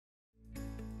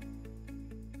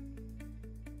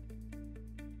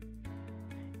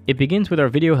It begins with our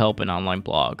video help and online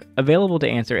blog, available to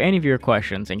answer any of your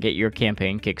questions and get your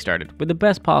campaign kickstarted with the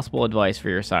best possible advice for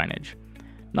your signage.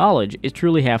 Knowledge is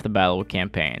truly half the battle with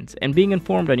campaigns, and being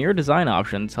informed on your design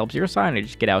options helps your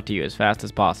signage get out to you as fast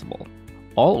as possible.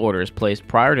 All orders placed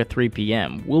prior to 3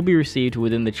 p.m. will be received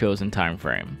within the chosen time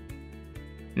frame.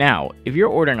 Now, if you're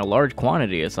ordering a large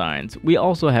quantity of signs, we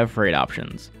also have freight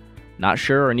options. Not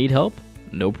sure or need help?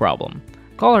 No problem.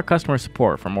 Call our customer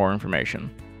support for more information.